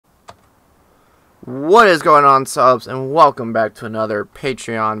What is going on, subs, and welcome back to another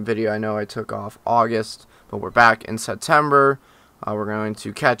Patreon video. I know I took off August, but we're back in September. We're going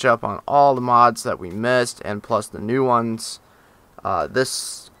to catch up on all the mods that we missed, and plus the new ones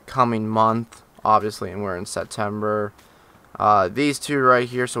this coming month, obviously, and we're in September. These two right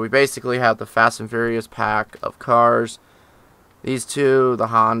here, so we basically have the Fast and Furious pack of cars. These two, the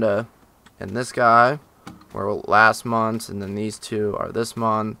Honda, and this guy, were last month, and then these two are this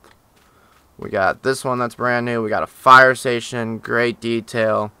month. We got this one that's brand new. We got a fire station, great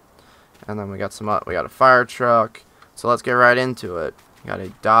detail, and then we got a fire truck. So let's get right into it. We got a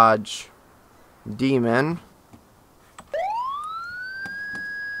Dodge Demon.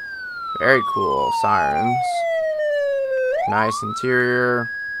 Very cool sirens. Nice interior.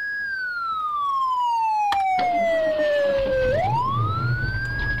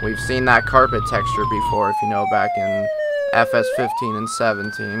 We've seen that carpet texture before, if you know, back in FS15 and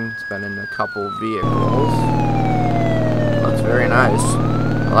 17. It's been in a couple vehicles. Looks very nice.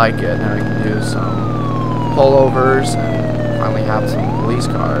 I like it. Now we can do some pullovers and finally have some police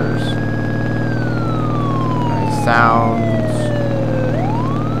cars. Nice sounds.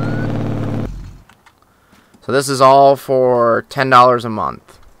 So this is all for $10 a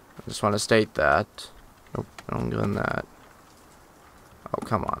month. I just want to state that. Nope, I'm doing that. Oh,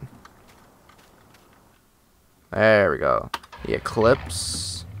 come on. There we go. The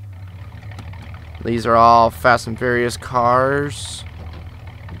Eclipse. These are all Fast and Furious cars.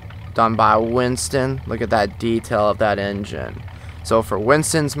 Done by Winston. Look at that detail of that engine. So for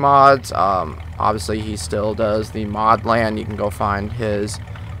Winston's mods, obviously he still does the mod land. You can go find his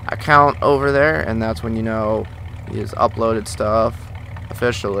account over there, and that's when you know he has uploaded stuff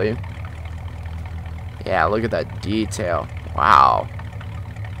officially. Yeah, look at that detail. Wow.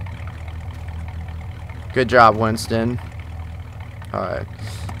 Good job, Winston. Alright.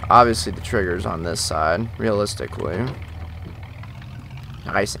 Obviously, the trigger's on this side, realistically.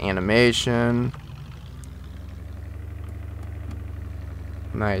 Nice animation.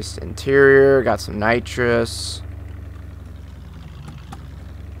 Nice interior. Got some nitrous.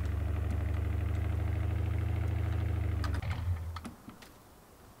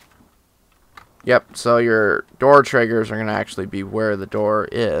 Yep, so your door triggers are going to actually be where the door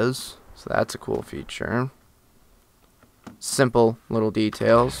is. So that's a cool feature. Simple little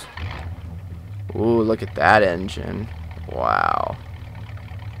details. Ooh, look at that engine. Wow.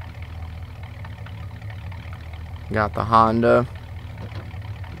 Got the Honda.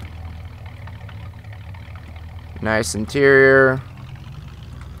 Nice interior.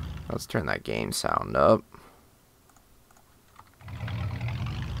 Let's turn that game sound up.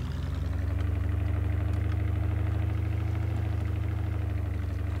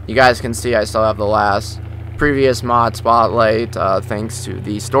 You guys can see I still have the last previous mod spotlight. Thanks to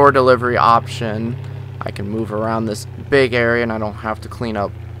the store delivery option, I can move around this big area and I don't have to clean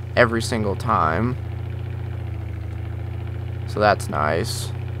up every single time. So that's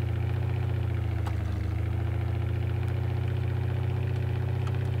nice.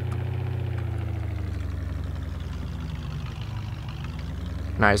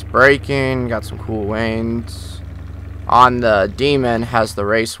 Nice braking, got some cool wanes. On the Demon has the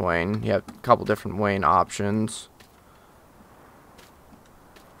race wane. You have a couple different wane options.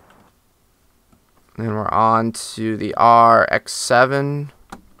 Then we're on to the RX-7.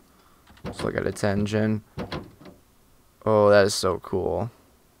 Let's look at its engine. Oh, that is so cool.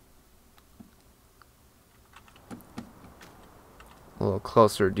 A little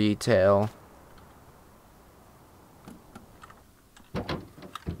closer detail.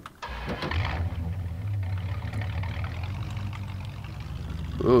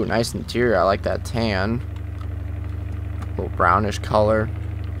 Ooh, nice interior. I like that tan. A little brownish color.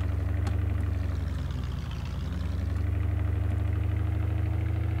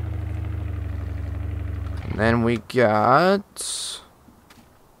 And then we got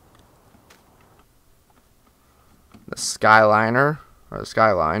the Skyliner, or the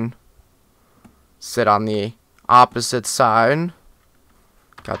Skyline. Sit on the opposite side.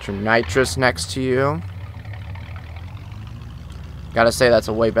 Got your nitrous next to you. Gotta say, that's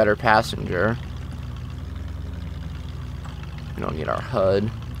a way better passenger. We don't need our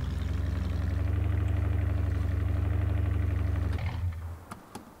HUD.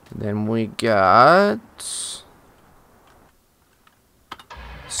 Then we got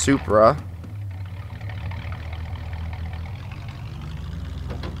Supra.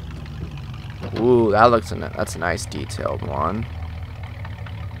 Ooh, that's a nice detailed one.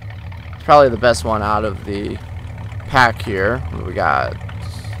 It's probably the best one out of the pack here. What do we got?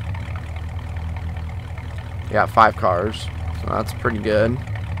 We got 5 cars, so that's pretty good.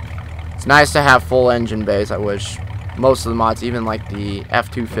 It's nice to have full engine bays. I wish most of the mods, even like the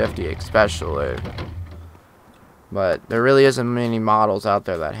F250 especially. But there really isn't many models out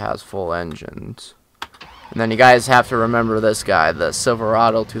there that has full engines. And then you guys have to remember this guy, the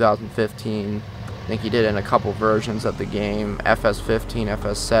Silverado 2015. I think he did in a couple versions of the game. FS15,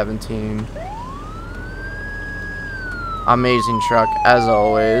 FS17. Amazing truck, as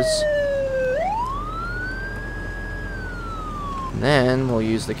always. And then we'll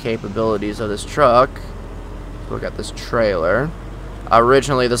use the capabilities of this truck. Look at this trailer.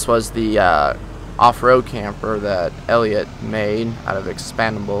 Originally, this was the off-road camper that Elliot made out of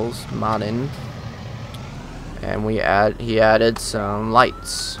expandables modding. And he added some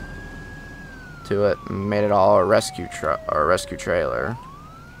lights to it and made it all a rescue truck or a rescue trailer.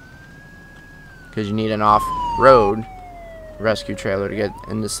 Because you need an off-road rescue trailer to get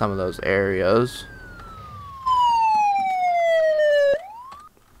into some of those areas.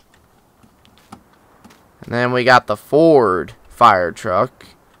 And then we got the Ford fire truck.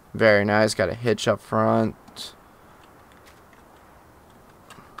 Very nice. Got a hitch up front.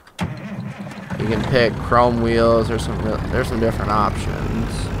 You can pick chrome wheels. There's some different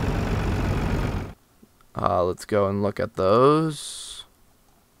options. Let's go and look at those.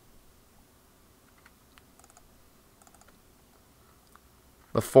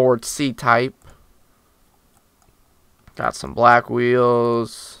 The Ford C-Type. Got some black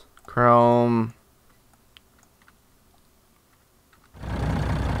wheels, chrome.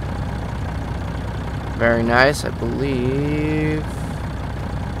 Very nice, I believe.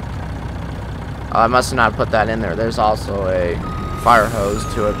 I must have not put that in there. There's also a fire hose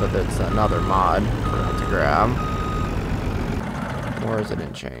to it, but it's another mod for it to grab. Or is it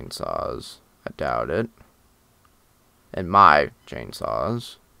in chainsaws? I doubt it. In my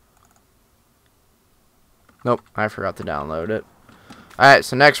chainsaws. Nope, I forgot to download it. Alright,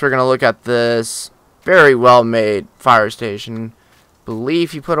 so next we're going to look at this very well made fire station.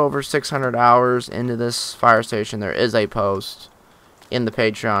 Believe you put over 600 hours into this fire station. There is a post in the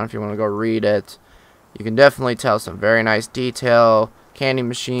Patreon if you want to go read it. You can definitely tell some very nice detail. Candy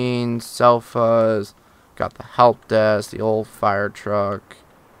machines, sofas, got the help desk, the old fire truck,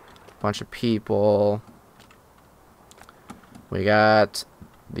 a bunch of people. We got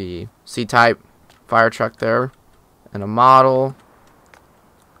the C-Type fire truck there and a model.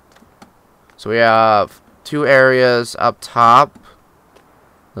 So we have two areas up top.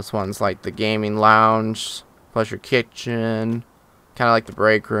 This one's like the gaming lounge, plus your kitchen, kind of like the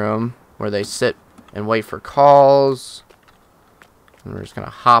break room where they sit and wait for calls. And we're just going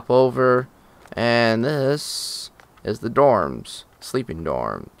to hop over. And this is the dorms, sleeping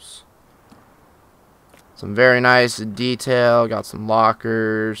dorms. Some very nice detail, got some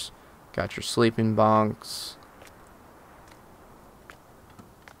lockers, got your sleeping bunks.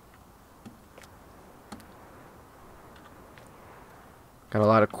 Got a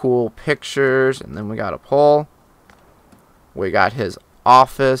lot of cool pictures, and then we got a pole. We got his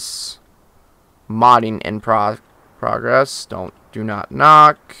office. Modding in progress. Do not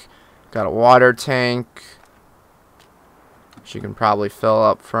knock. Got a water tank, which you can probably fill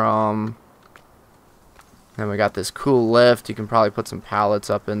up from. Then we got this cool lift. You can probably put some pallets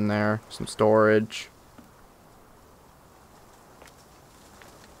up in there, some storage.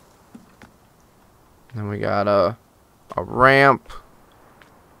 Then we got a ramp.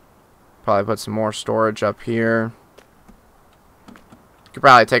 Probably put some more storage up here. You could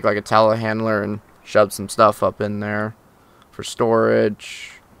probably take like a telehandler and shove some stuff up in there for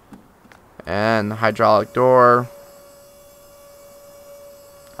storage. And the hydraulic door.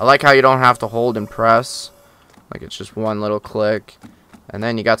 I like how you don't have to hold and press. Like it's just one little click. And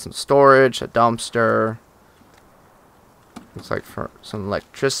then you got some storage, a dumpster. Looks like for some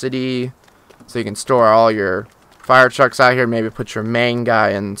electricity. So you can store all your fire trucks out here. Maybe put your main guy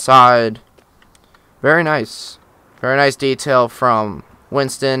inside. Very nice. Very nice detail from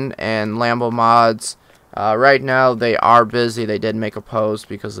Winston and Lambo mods. Right now they are busy. They did make a post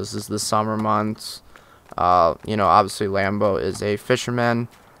because this is the summer months. You know, obviously Lambo is a fisherman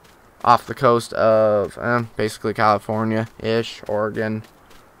off the coast of basically California-ish, Oregon.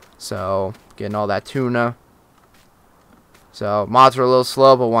 So getting all that tuna. So mods are a little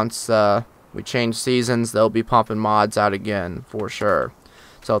slow, but once we change seasons, they'll be pumping mods out again for sure.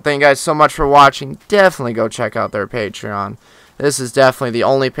 So thank you guys so much for watching. Definitely go check out their Patreon. This is definitely the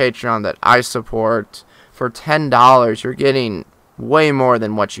only Patreon that I support. For $10, you're getting way more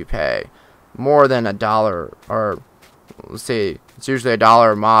than what you pay. More than $1, or let's see, it's usually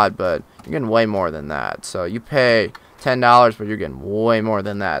 $1 a mod, but you're getting way more than that. So you pay $10, but you're getting way more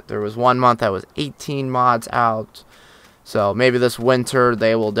than that. There was one month that was 18 mods out. So maybe this winter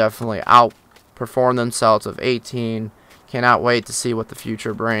they will definitely outperform themselves of 18. Cannot wait to see what the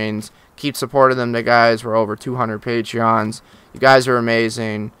future brings. Keep supporting them, guys. We're over 200 Patreons. You guys are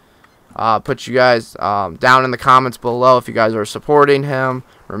amazing. Put you guys down in the comments below if you guys are supporting him.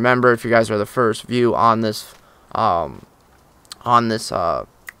 Remember, if you guys are the first view on this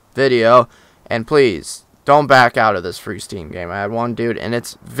video, and please don't back out of this free Steam game. I had one dude, and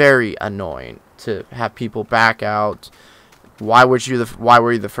it's very annoying to have people back out. Why were you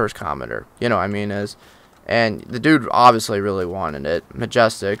the first commenter? You know what I mean? And the dude obviously really wanted it.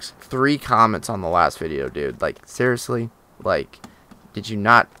 Majestics, 3 comments on the last video, dude. Like, seriously? Like, did you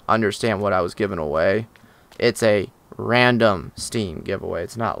not understand what I was giving away? It's a random Steam giveaway.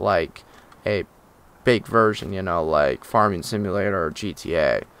 It's not like a big version, you know, like Farming Simulator or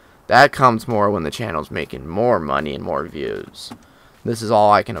GTA. That comes more when the channel's making more money and more views. This is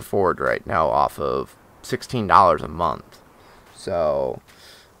all I can afford right now off of $16 a month. So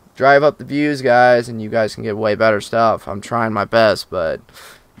drive up the views, guys, and you guys can get way better stuff. I'm trying my best, but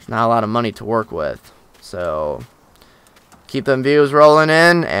it's not a lot of money to work with. So keep them views rolling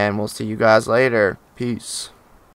in, and we'll see you guys later. Peace.